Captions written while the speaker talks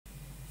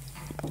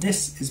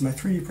This is my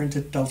 3D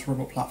printed Delta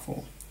robot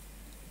platform.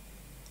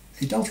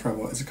 A Delta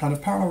robot is a kind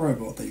of parallel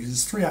robot that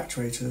uses 3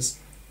 actuators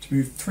to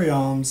move 3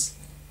 arms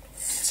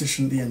to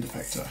position the end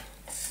effector.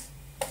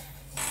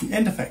 The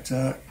end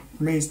effector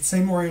remains the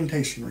same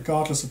orientation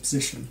regardless of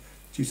position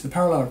due to the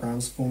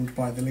parallelograms formed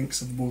by the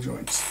links of the ball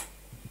joints.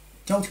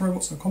 Delta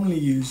robots are commonly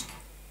used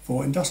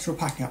for industrial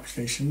packing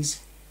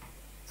applications,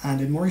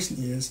 and in more recent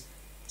years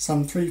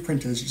some 3D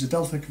printers use a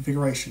Delta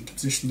configuration to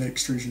position the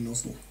extrusion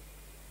nozzle.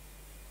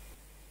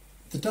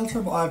 The Delta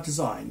robot I have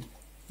designed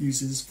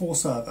uses 4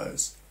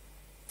 servos,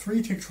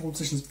 3 to control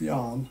positions of the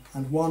arm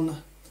and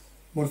 1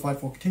 modified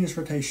for continuous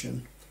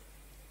rotation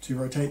to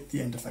rotate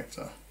the end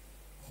effector.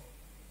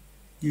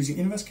 Using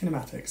inverse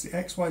kinematics, the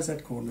x, y, z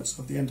coordinates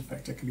of the end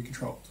effector can be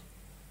controlled.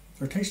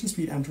 The rotation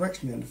speed and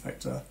direction of the end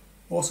effector are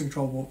also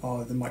controllable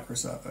by the micro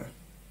servo.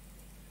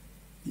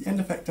 The end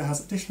effector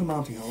has additional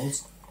mounting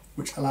holes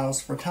which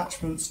allows for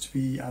attachments to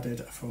be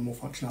added for more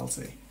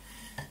functionality.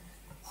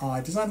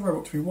 I designed the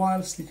robot to be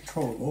wirelessly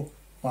controllable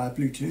via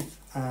Bluetooth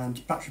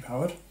and battery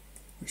powered,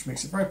 which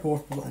makes it very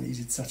portable and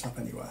easy to set up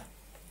anywhere.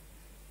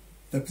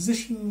 The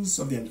positions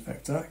of the end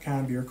effector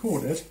can be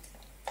recorded,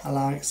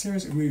 allowing a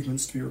series of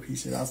movements to be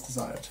repeated as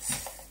desired.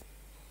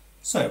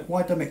 So,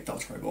 why did I make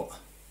Delta robot?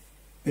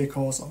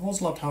 Because I've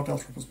always loved how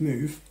Delta robots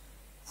move,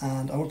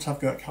 and I wanted to have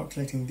a go at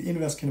calculating the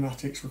inverse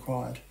kinematics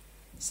required,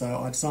 so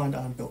I designed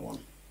and built one.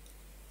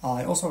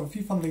 I also have a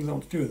few fun things I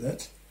want to do with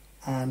it,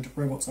 and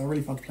robots are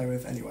really fun to play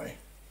with anyway.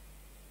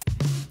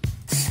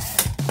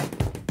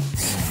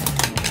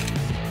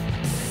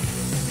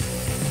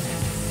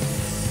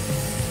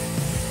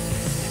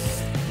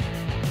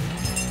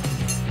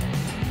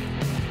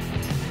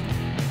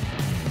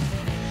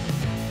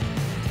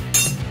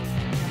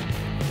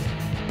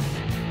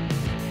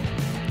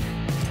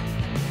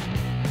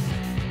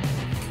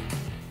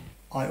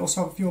 I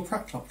also have a few more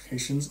practical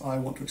applications I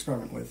want to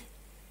experiment with,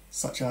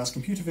 such as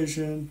computer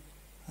vision,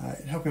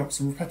 helping out with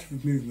some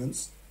repetitive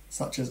movements,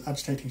 such as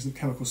agitating some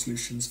chemical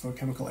solutions for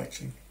chemical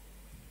etching.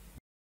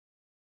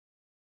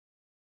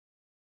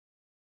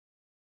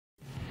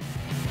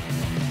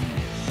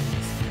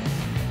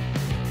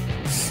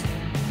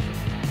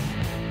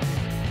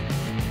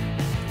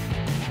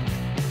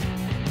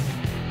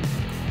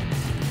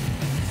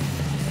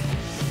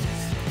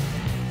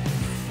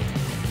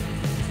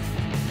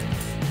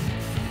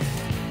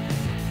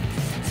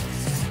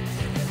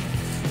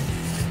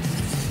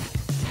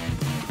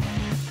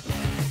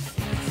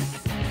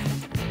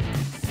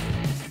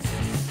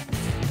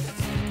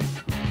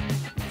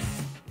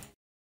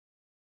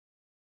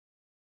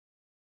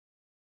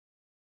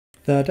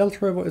 The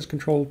Delta robot is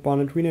controlled by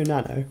an Arduino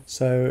Nano,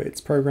 so it's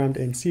programmed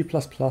in C++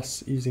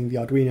 using the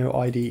Arduino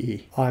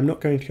IDE. I'm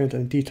not going to go into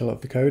any detail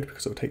of the code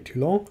because it will take too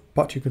long,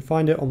 but you can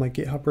find it on my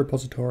GitHub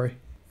repository.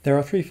 There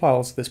are 3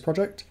 files for this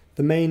project: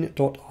 the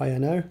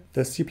main.ino,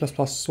 the C++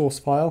 source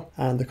file,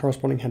 and the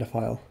corresponding header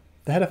file.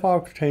 The header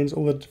file contains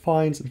all the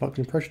defines and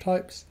function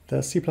prototypes.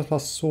 The C++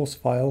 source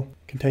file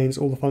contains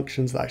all the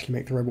functions that actually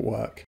make the robot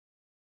work.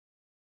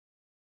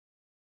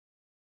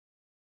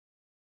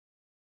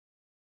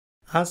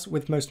 As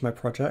with most of my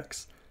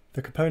projects,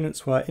 the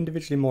components were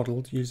individually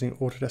modelled using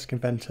Autodesk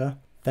Inventor,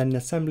 then an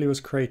assembly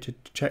was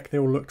created to check they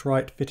all looked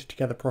right, fitted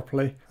together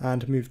properly,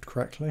 and moved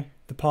correctly.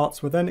 The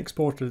parts were then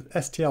exported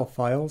as STL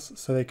files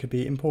so they could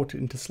be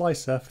imported into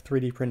Slicer for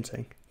 3D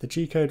printing. The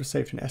G-code was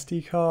saved to an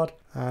SD card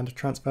and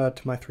transferred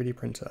to my 3D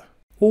printer.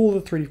 All the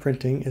 3D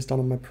printing is done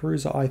on my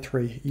Perusa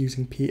i3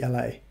 using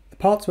PLA. The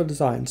parts were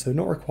designed so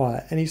not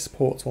require any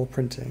supports while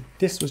printing.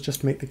 This was just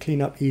to make the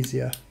cleanup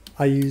easier.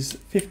 I use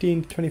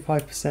 15 to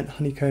 25%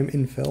 honeycomb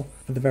infill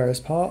for the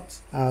various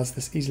parts, as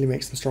this easily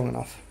makes them strong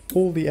enough.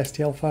 All the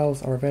STL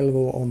files are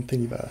available on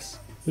Thingiverse.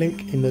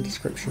 Link in the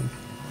description.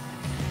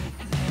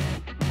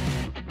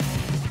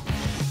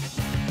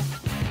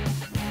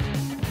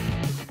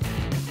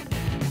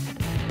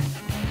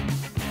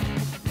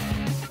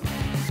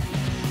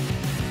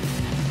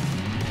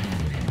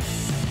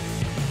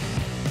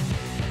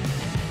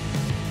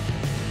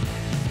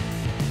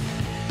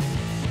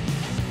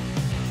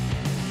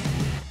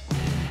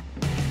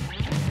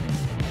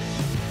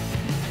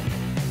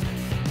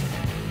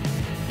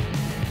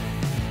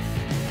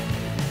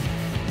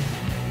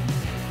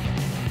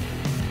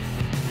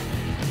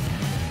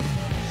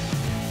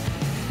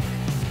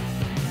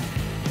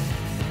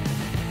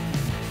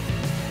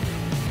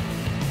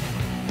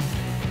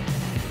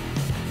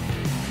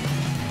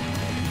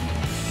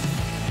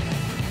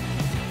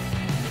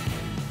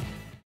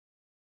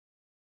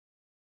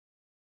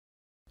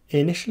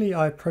 Initially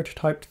I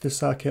prototyped the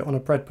circuit on a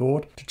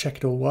breadboard to check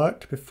it all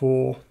worked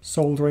before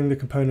soldering the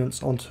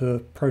components onto a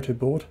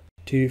protoboard.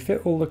 To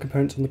fit all the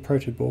components on the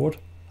protoboard,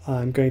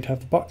 I'm going to have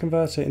the buck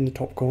converter in the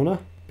top corner.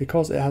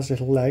 Because it has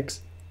little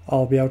legs,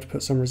 I'll be able to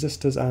put some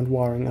resistors and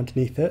wiring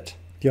underneath it.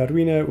 The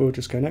Arduino will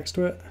just go next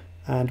to it,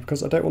 and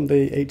because I don't want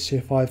the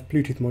HC05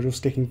 Bluetooth module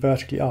sticking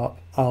vertically up,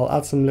 I'll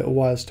add some little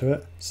wires to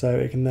it so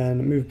it can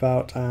then move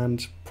about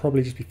and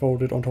probably just be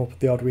folded on top of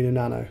the Arduino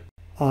Nano.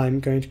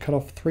 I'm going to cut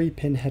off 3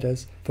 pin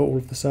headers for all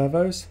of the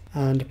servos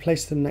and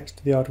place them next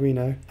to the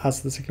Arduino,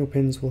 as the signal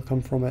pins will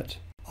come from it.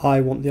 I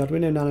want the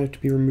Arduino Nano to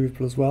be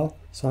removable as well,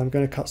 so I'm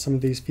going to cut some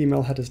of these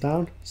female headers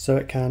down so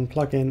it can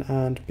plug in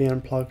and be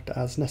unplugged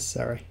as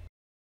necessary.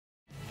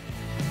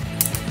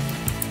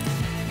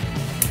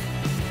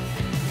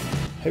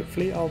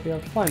 Hopefully I'll be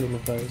able to find all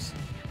of those.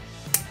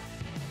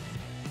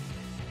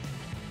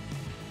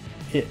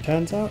 It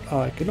turns out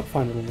I could not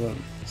find all of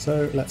them,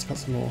 so let's cut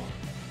some more.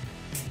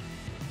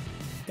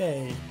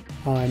 Yay!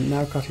 I'm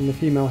now cutting the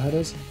female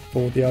headers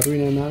for the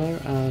Arduino Nano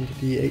and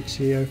the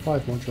HC05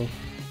 module.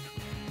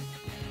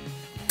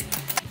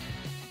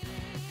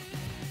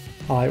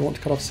 I want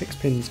to cut off 6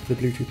 pins for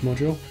the Bluetooth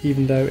module,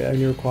 even though it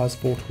only requires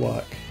 4 to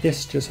work.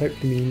 This just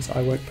hopefully means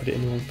I won't put it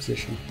in the wrong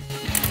position.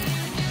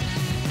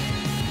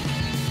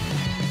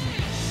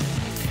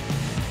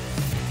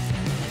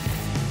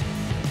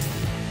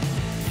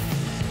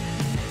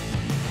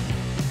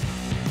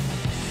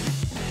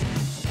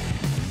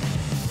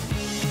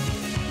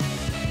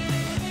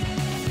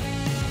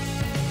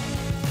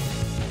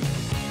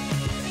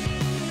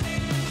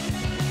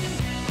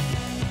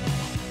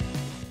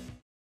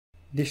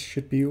 This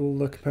should be all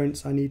the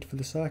components I need for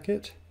the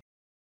circuit.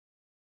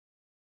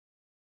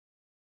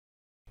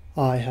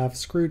 I have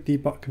screwed the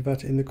buck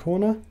converter in the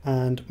corner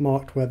and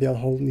marked where the other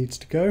hole needs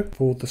to go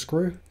for the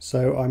screw,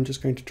 so I'm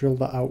just going to drill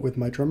that out with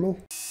my Dremel.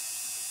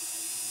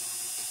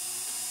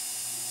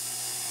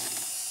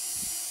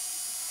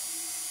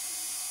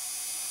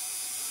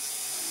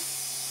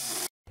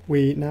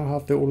 We now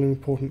have the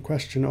all-important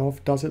question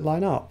of, does it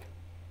line up?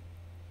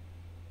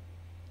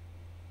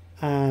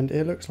 And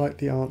it looks like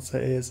the answer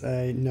is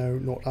a no,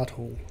 not at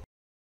all.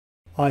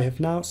 I have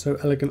now so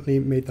elegantly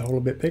made the hole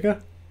a bit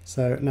bigger,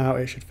 so now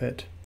it should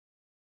fit.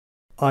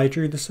 I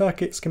drew the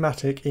circuit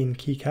schematic in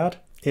KiCad.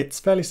 It's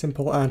fairly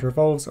simple and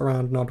revolves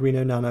around an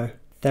Arduino Nano.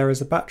 There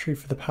is a battery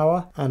for the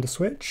power and a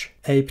switch.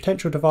 A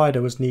potential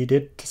divider was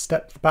needed to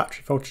step the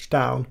battery voltage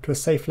down to a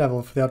safe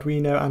level for the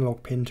Arduino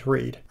analog pin to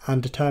read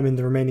and determine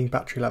the remaining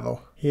battery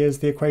level. Here's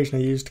the equation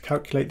I used to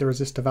calculate the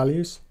resistor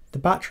values. The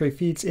battery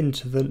feeds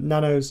into the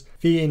Nano's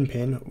V-in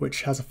pin,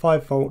 which has a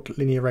 5-volt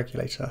linear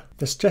regulator.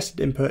 The suggested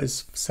input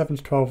is 7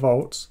 to 12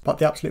 volts, but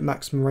the absolute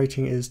maximum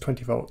rating is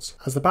 20 volts.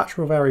 As the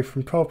battery will vary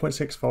from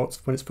 12.6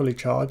 volts when it's fully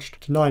charged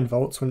to 9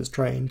 volts when it's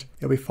drained,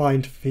 it'll be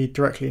fine to feed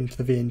directly into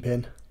the V-in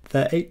pin.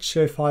 The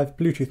HC05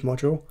 Bluetooth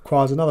module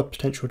requires another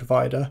potential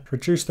divider to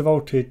reduce the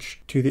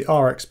voltage to the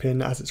RX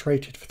pin, as it's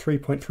rated for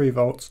 3.3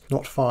 volts,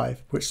 not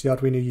 5, which the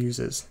Arduino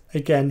uses.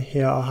 Again,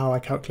 here are how I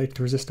calculated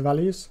the resistor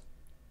values.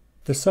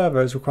 The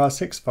servos require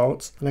 6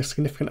 volts and a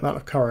significant amount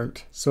of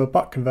current, so a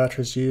buck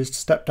converter is used to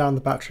step down the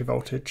battery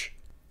voltage.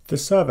 The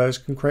servos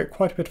can create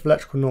quite a bit of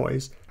electrical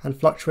noise and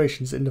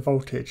fluctuations in the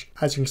voltage,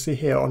 as you can see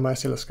here on my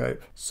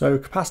oscilloscope, so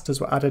capacitors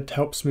were added to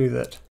help smooth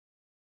it.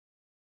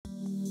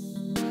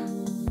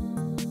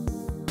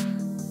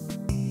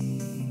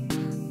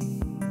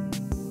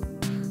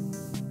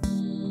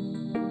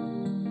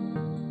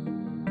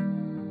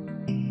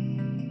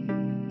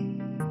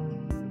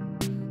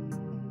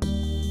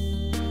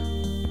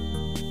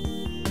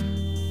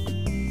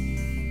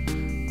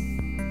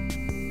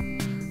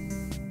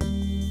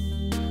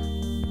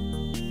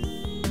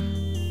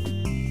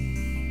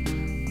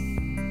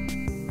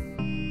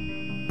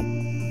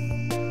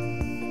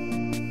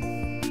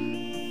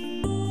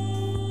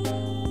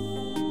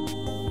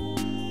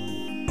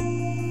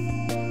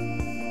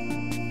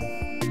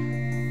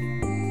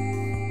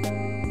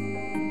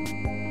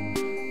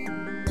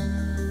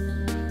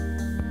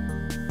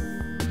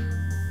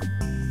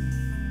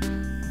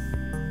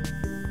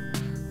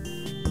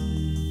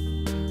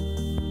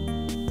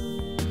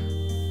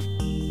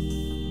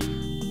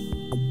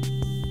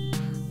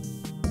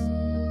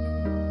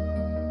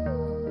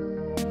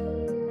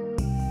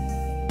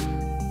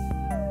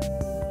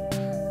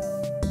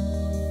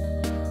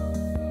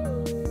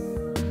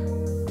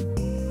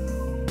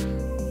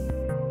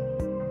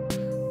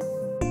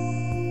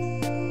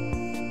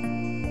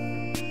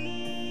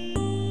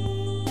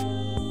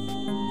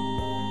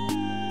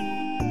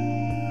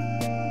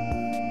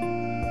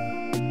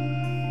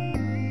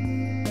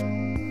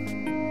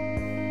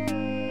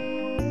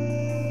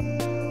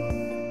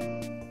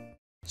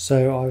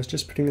 So I was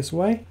just putting this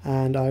away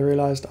and I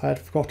realised I had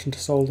forgotten to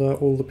solder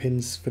all the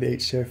pins for the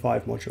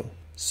HC05 module.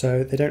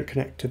 So they don't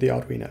connect to the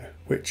Arduino,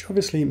 which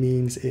obviously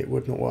means it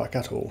would not work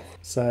at all.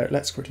 So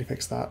let's quickly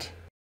fix that.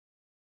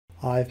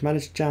 I've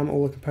managed to jam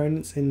all the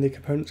components in the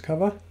components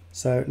cover.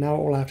 So now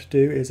all I have to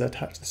do is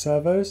attach the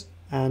servos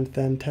and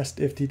then test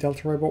if the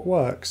Delta robot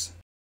works.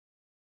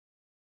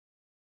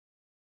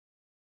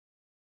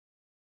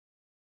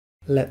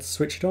 Let's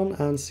switch it on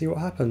and see what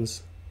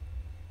happens.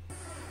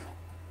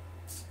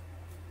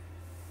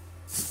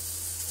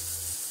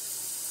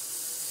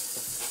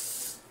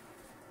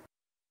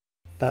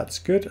 That's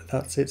good,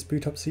 that's its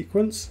boot up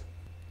sequence.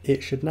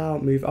 It should now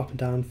move up and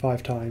down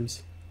 5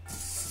 times.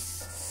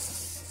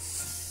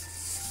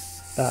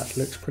 That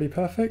looks pretty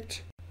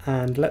perfect.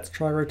 And let's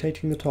try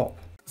rotating the top.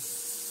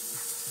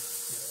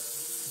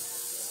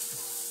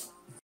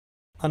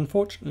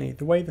 Unfortunately,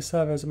 the way the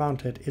servos are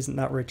mounted isn't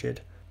that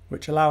rigid,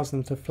 which allows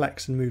them to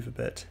flex and move a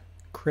bit,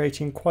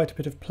 creating quite a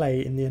bit of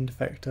play in the end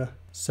effector.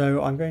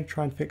 So I'm going to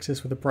try and fix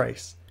this with a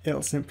brace.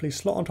 It'll simply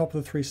slot on top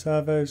of the 3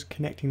 servos,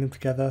 connecting them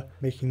together,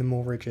 making them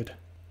more rigid.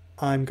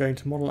 I'm going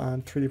to model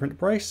and 3D print a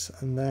brace,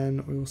 and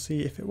then we will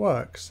see if it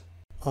works.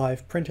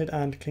 I've printed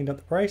and cleaned up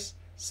the brace,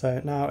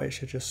 so now it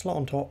should just slot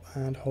on top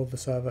and hold the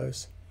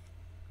servos.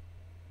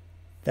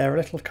 There are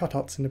little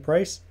cutouts in the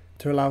brace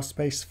to allow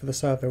space for the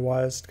servo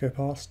wires to go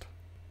past.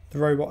 The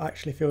robot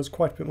actually feels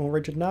quite a bit more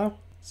rigid now,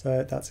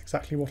 so that's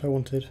exactly what I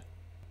wanted.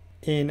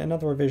 In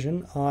another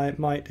revision, I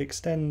might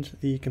extend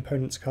the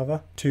components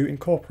cover to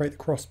incorporate the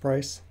cross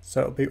brace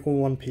so it'll be all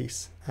one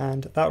piece,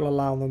 and that will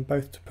allow them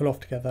both to pull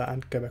off together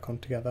and go back on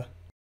together.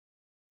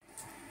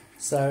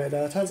 So it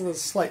turns out there's a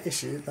slight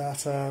issue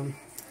that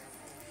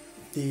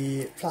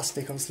the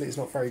plastic obviously is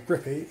not very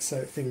grippy,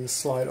 so things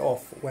slide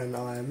off when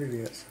I am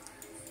moving it.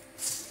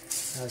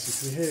 As you can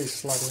see here, he's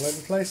sliding all over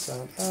the place,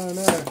 and oh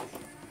no,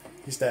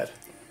 he's dead.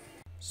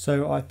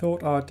 So I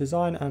thought I'd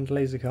design and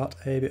laser cut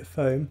a bit of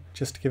foam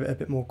just to give it a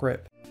bit more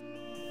grip.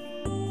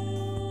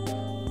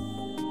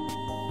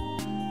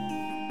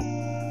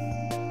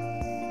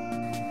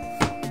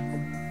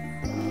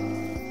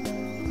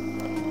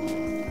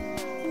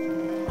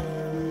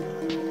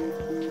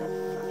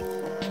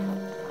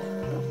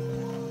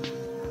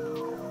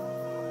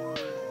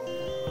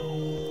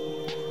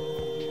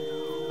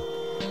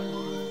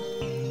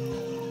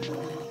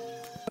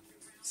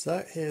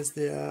 So here's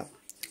the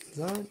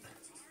design.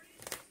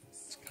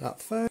 Out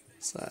the foam,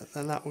 so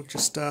then that will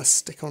just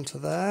stick onto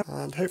there,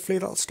 and hopefully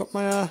that'll stop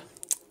my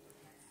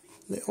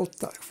little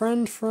duck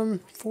friend from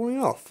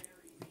falling off.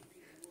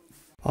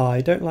 I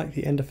don't like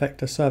the end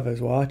effector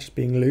servos wire just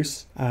being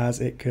loose,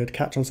 as it could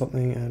catch on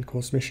something and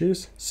cause some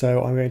issues,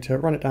 so I'm going to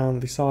run it down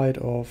the side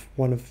of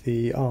one of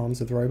the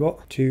arms of the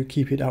robot to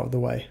keep it out of the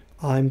way.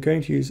 I'm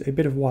going to use a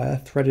bit of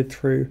wire threaded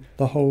through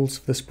the holes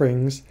for the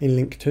springs in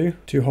link 2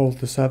 to hold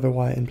the servo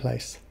wire in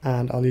place,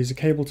 and I'll use a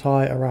cable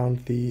tie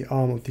around the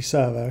arm of the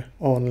servo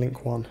on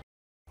link 1.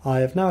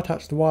 I have now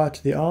attached the wire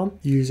to the arm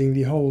using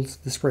the holes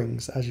for the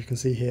springs, as you can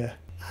see here,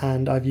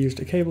 and I've used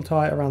a cable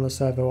tie around the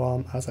servo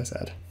arm as I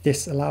said.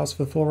 This allows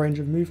for the full range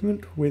of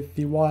movement with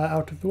the wire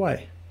out of the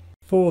way.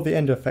 For the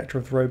end effector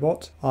of the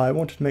robot, I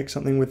wanted to make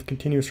something with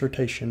continuous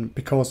rotation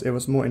because it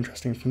was more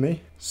interesting for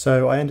me.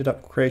 So I ended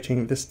up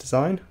creating this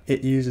design.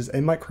 It uses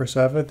a micro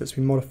servo that's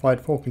been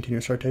modified for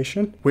continuous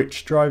rotation,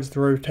 which drives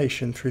the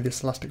rotation through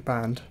this elastic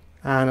band.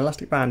 An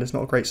elastic band is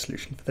not a great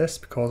solution for this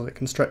because it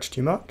can stretch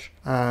too much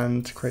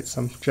and create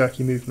some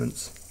jerky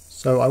movements.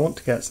 So I want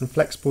to get some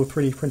flexible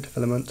 3D printer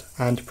filament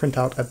and print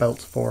out a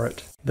belt for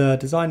it. The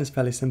design is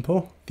fairly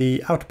simple.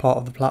 The outer part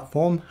of the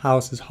platform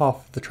houses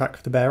half of the track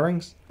for the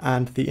bearings,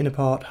 and the inner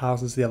part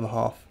houses the other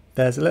half.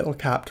 There's a little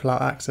cap to allow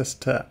access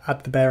to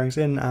add the bearings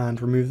in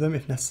and remove them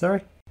if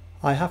necessary.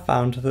 I have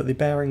found that the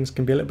bearings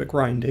can be a little bit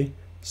grindy,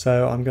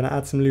 so I'm going to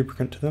add some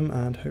lubricant to them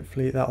and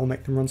hopefully that will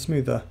make them run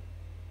smoother.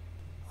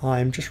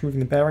 I'm just removing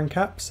the bearing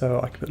cap so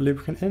I can put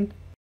lubricant in.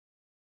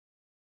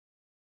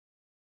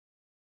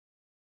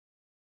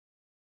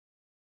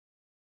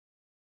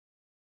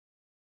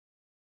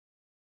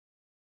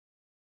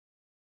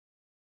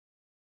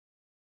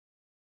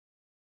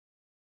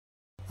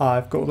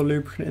 I've got all the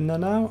lubricant in there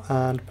now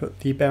and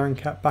put the bearing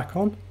cap back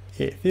on.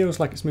 It feels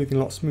like it's moving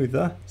a lot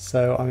smoother,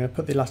 so I'm going to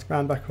put the elastic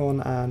band back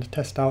on and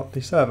test out the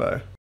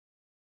servo.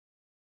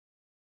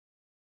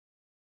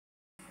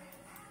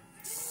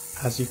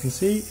 As you can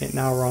see, it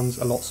now runs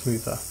a lot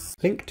smoother.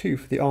 Link 2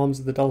 for the arms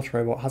of the Delta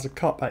robot has a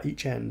cup at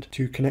each end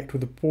to connect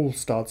with the ball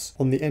studs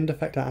on the end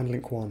effector and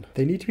link 1.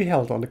 They need to be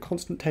held under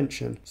constant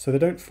tension so they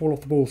don't fall off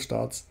the ball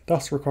studs,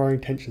 thus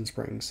requiring tension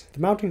springs.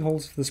 The mounting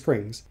holes for the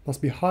springs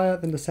must be higher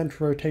than the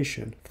central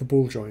rotation for the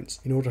ball joints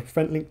in order to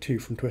prevent link 2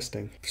 from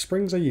twisting. The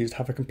springs I used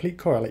have a complete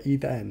coil at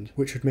either end,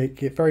 which would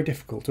make it very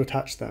difficult to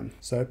attach them,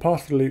 so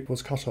part of the loop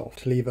was cut off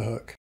to leave a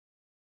hook.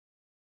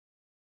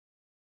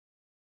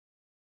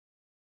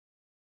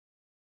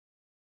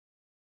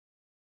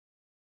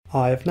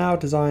 I have now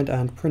designed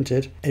and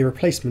printed a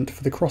replacement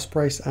for the cross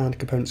brace and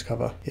components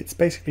cover. It's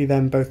basically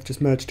them both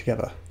just merged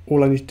together.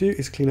 All I need to do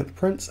is clean up the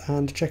prints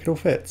and check it all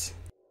fits.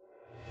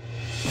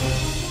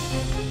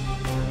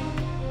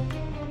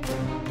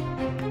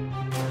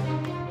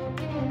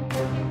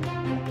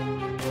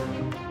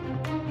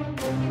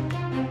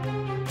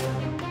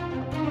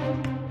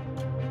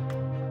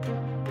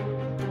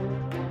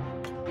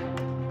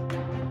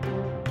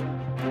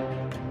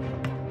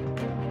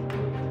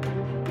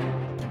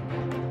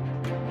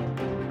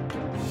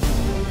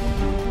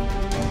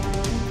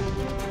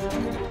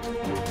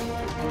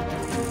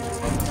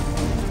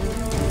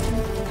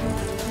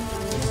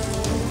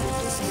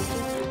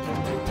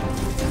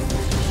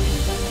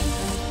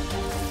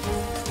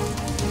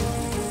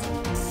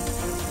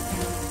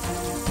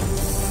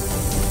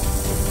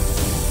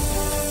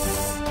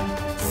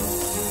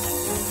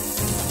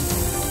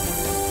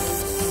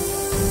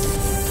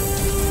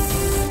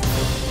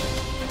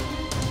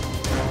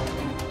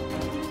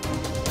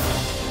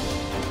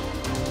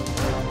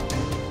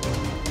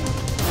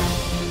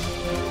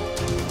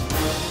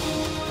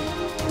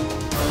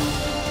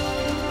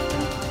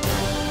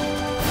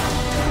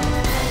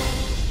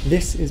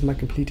 This is my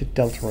completed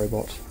Delta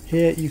robot.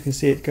 Here you can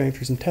see it going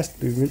through some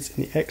test movements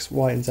in the X,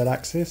 Y and Z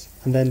axis,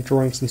 and then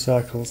drawing some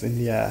circles in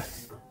the air.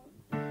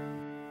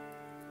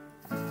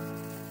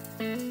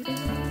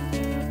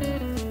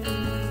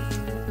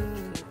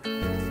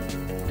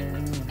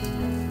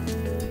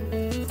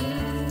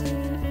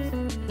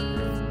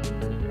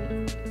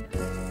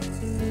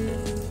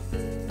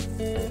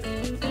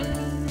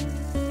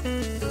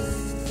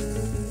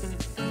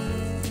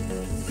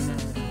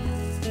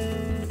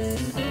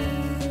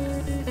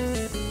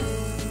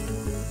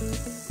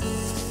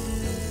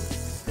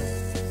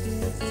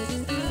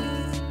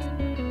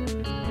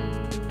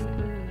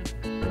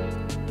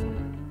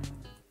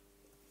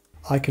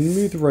 I can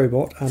move the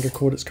robot and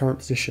record its current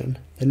position,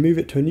 then move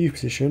it to a new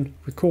position,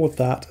 record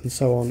that, and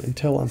so on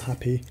until I'm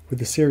happy with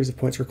the series of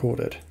points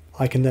recorded.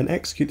 I can then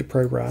execute the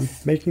program,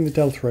 making the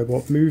Delta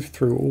robot move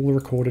through all the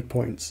recorded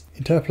points,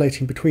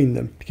 interpolating between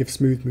them to give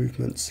smooth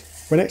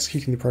movements. When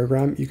executing the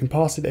program, you can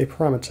pass it a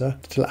parameter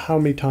to tell it how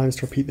many times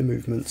to repeat the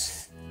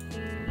movements.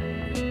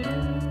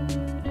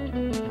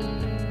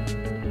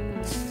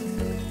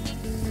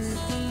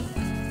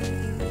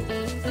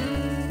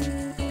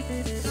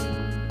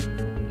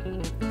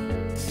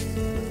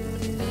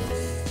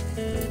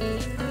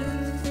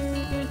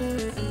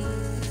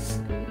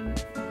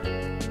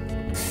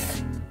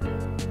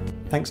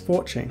 Thanks for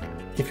watching.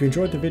 If you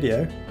enjoyed the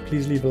video,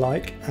 please leave a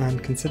like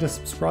and consider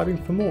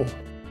subscribing for more.